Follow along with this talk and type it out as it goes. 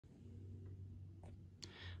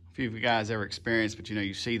a few of you guys ever experienced, but you know,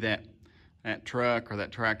 you see that truck or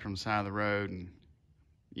that tractor on the side of the road and,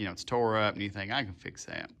 you know, it's tore up and you think, I can fix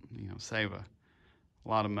that, you know, save a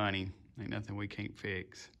lot of money. Ain't nothing we can't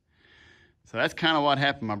fix. So that's kind of what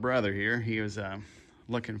happened to my brother here. He was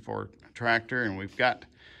looking for a tractor, and we've got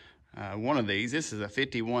one of these. This is a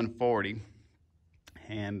 5140,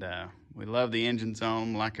 and we love the engines on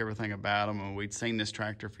them, like everything about them. And we'd seen this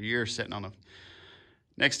tractor for years sitting on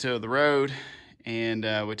next to the road, and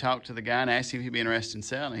we talked to the guy and asked him if he'd be interested in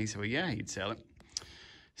selling it. He said, well, yeah, he'd sell it.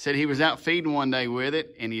 Said he was out feeding one day with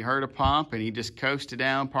it, and he heard a pump, and he just coasted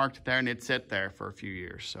down, parked it there, and it sat there for a few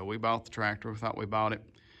years. So we bought the tractor. We thought we bought it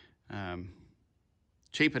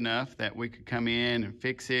cheap enough that we could come in and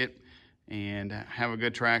fix it and have a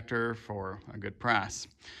good tractor for a good price.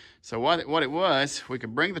 So what it was, we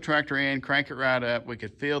could bring the tractor in, crank it right up. We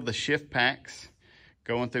could feel the shift packs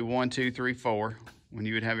going through 1, 2, 3, 4. When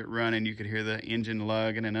you would have it running, you could hear the engine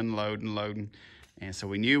lugging and unloading, loading. And so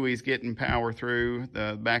we knew we was getting power through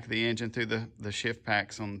the back of the engine through the shift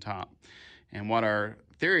packs on the top. And what our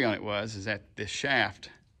theory on it was is that this shaft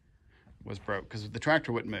was broke because the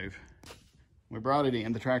tractor wouldn't move. We brought it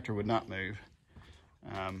in, the tractor would not move.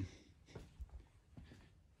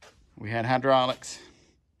 We had hydraulics,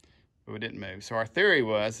 but we didn't move. So our theory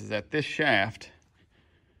was is that this shaft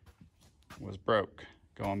was broke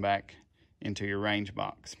going back into your range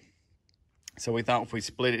box. So we thought if we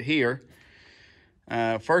split it here,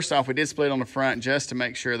 first off, we did split on the front just to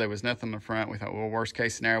make sure there was nothing on the front. We thought, well, worst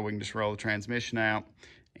case scenario, we can just roll the transmission out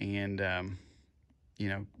and, you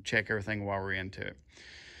know, check everything while we're into it.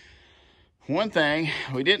 One thing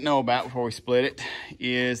we didn't know about before we split it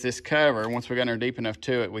is this cover. Once we got in there deep enough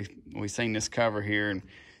to it, we seen this cover here, and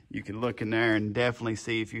you could look in there and definitely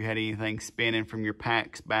see if you had anything spinning from your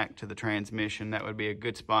packs back to the transmission. That would be a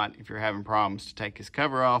good spot if you're having problems to take this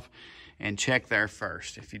cover off and check there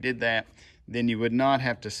first. If you did that, then you would not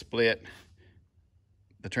have to split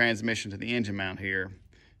the transmission to the engine mount here.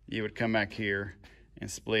 You would come back here and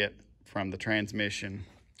split from the transmission.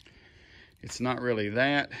 It's not really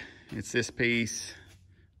that. It's this piece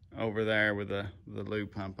over there with the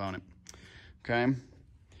lube pump on it. Okay.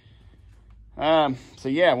 So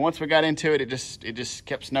yeah, once we got into it, it just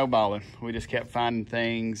kept snowballing. We just kept finding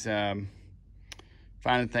things that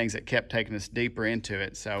kept taking us deeper into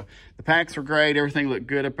it. So the packs were great. Everything looked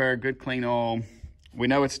good up there, good clean oil. We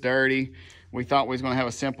know it's dirty. We thought we was gonna have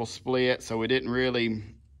a simple split, so we didn't really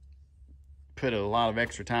put a lot of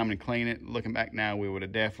extra time to clean it. Looking back now, we would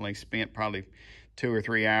have definitely spent probably 2 or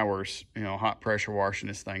 3 hours, you know, hot pressure washing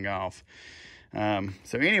this thing off.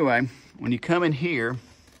 So anyway, when you come in here,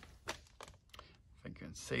 if I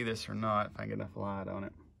can see this or not, if I get enough light on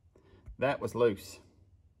it, that was loose.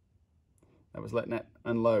 That was letting that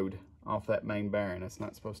unload off that main bearing. That's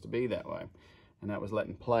not supposed to be that way. And that was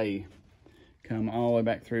letting play come all the way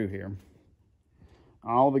back through here.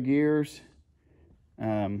 All the gears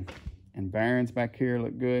and bearings back here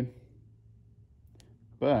look good.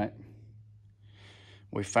 But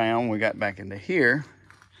we found, we got back into here,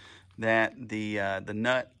 that the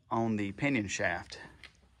nut on the pinion shaft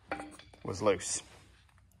was loose.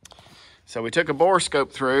 So we took a bore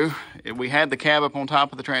scope through. We had the cab up on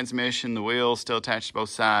top of the transmission, the wheels still attached to both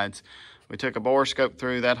sides. We took a bore scope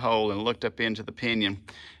through that hole and looked up into the pinion,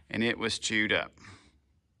 and it was chewed up.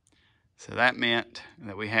 So that meant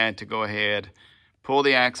that we had to go ahead, pull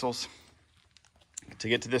the axles to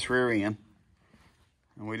get to this rear end.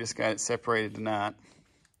 And we just got it separated tonight.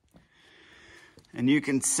 And you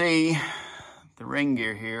can see the ring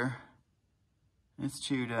gear here. It's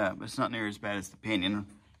chewed up, but it's not near as bad as the pinion.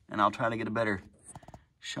 And I'll try to get a better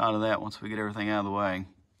shot of that once we get everything out of the way.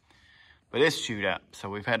 But it's chewed up, so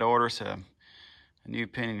we've had to order a new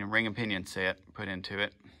pinion, ring and pinion set put into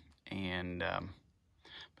it. And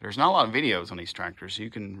but there's not a lot of videos on these tractors. You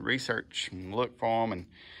can research and look for them, and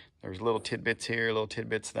there's little tidbits here, little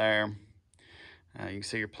tidbits there. You can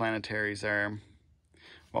see your planetaries there.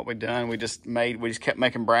 What we've done, we just kept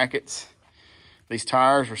making brackets. These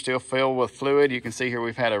tires were still filled with fluid. You can see here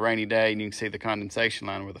we've had a rainy day, and you can see the condensation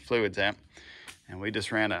line where the fluid's at. And we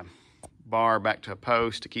just ran a bar back to a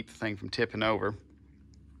post to keep the thing from tipping over.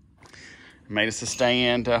 Made us a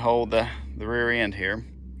stand to hold the rear end here.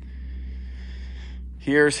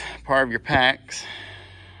 Here's part of your packs.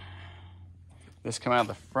 This come out of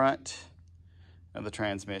the front of the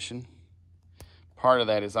transmission. Part of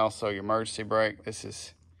that is also your emergency brake. This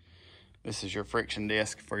is your friction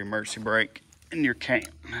disc for your emergency brake and your cam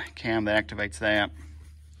that activates that.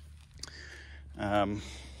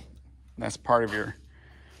 That's part of your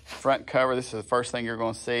front cover. This is the first thing you're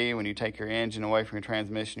going to see when you take your engine away from your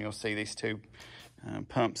transmission. You'll see these two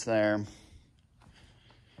pumps there.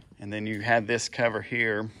 And then you have this cover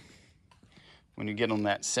here. When you get on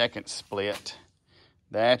that second split,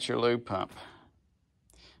 that's your lube pump.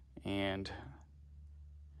 And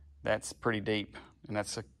that's pretty deep. And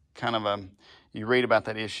that's a kind of a, you read about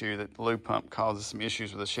that issue that the lube pump causes some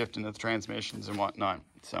issues with the shifting of the transmissions and whatnot.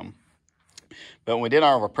 So, but when we did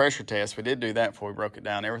our pressure test, we did do that before we broke it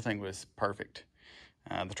down. Everything was perfect.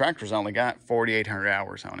 The tractor's only got 4,800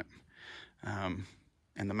 hours on it.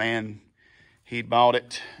 And the man, he'd bought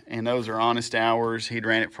it, and those are honest hours. He'd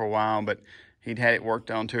ran it for a while, but he'd had it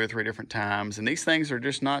worked on 2 or 3 different times. And these things are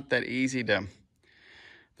just not that easy to,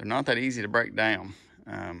 they're not that easy to break down.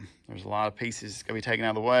 There's a lot of pieces going to be taken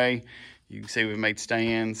out of the way. You can see we've made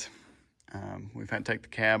stands. We've had to take the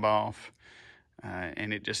cab off,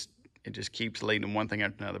 and it just keeps leading one thing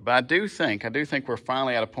after another. But I do think we're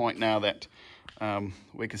finally at a point now that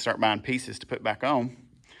we can start buying pieces to put back on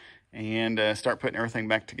and start putting everything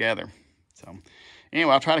back together. So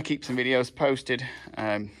anyway, I'll try to keep some videos posted.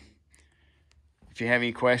 If you have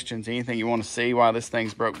any questions, anything you want to see while this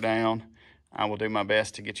thing's broke down, I will do my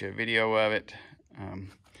best to get you a video of it.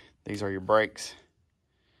 These are your brakes.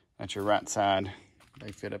 That's your right side.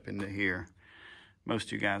 They fit up into here. Most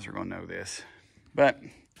of you guys are going to know this. But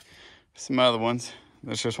some other ones,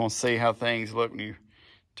 let's just want to see how things look when you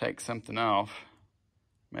take something off.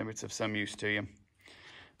 Maybe it's of some use to you.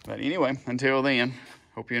 But anyway, until then,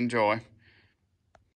 hope you enjoy.